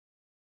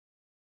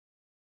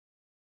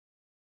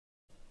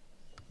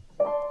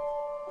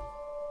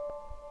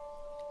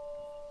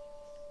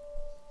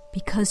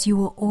because you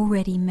were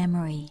already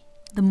memory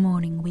the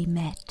morning we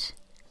met.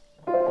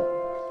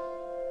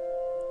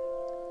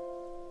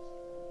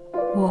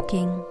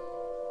 Walking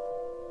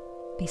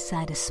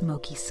beside a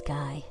smoky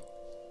sky.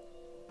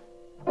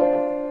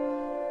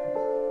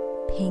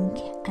 Pink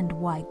and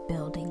white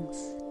buildings.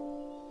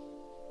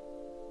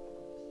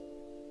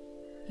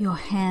 Your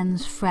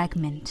hands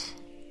fragment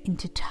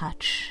into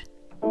touch.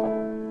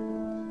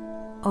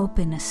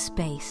 Open a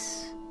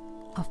space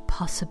of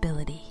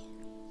possibility.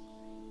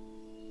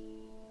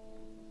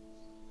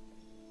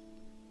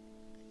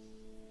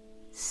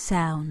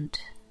 Sound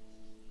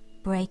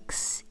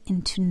breaks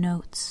into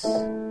notes.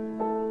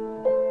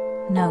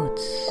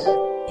 Notes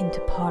into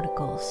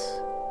particles.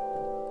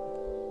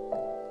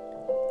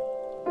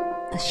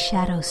 A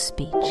shadow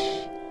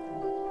speech.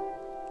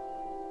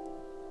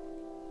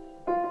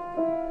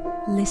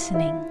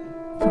 Listening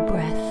for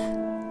breath.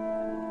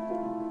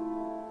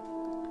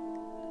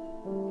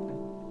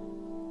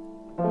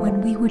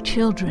 When we were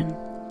children,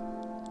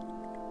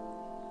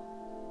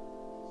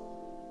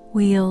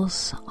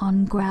 wheels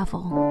on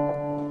gravel,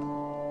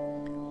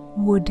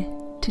 wood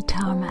to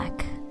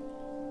tarmac,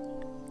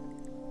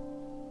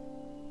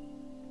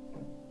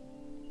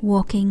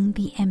 walking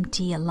the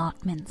empty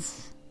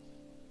allotments,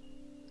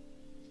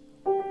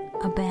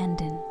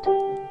 abandoned,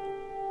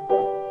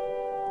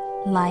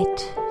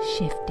 light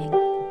shifting.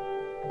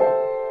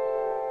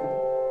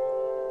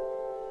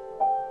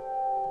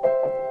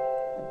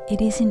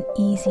 It isn't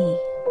easy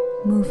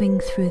moving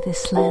through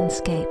this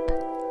landscape.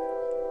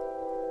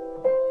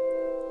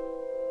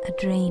 A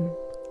dream,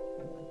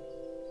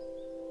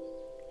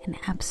 an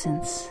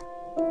absence.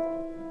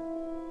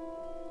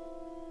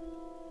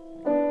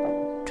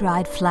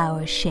 Dried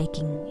flowers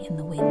shaking in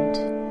the wind.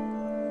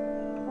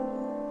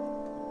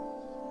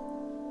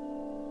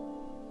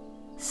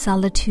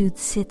 Solitude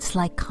sits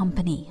like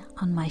company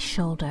on my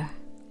shoulder.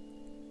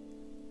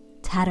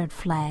 Tattered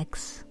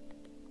flags,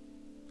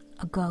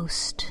 a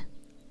ghost.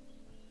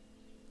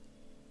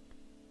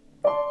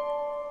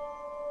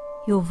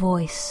 Your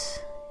voice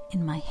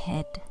in my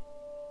head.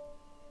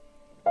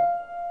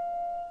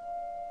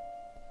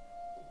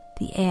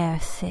 The air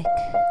thick.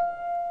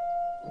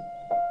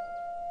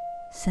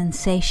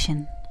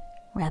 Sensation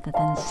rather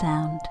than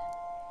sound.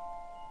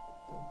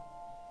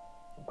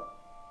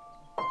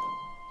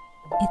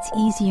 It's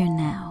easier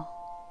now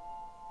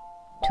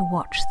to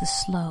watch the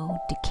slow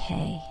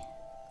decay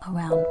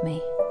around me.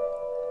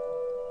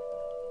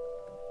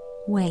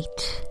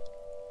 Wait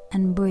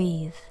and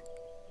breathe.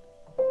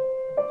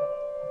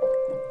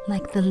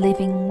 Like the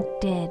living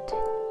dead,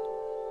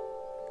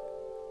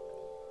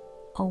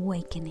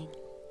 awakening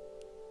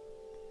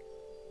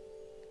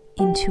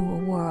into a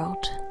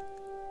world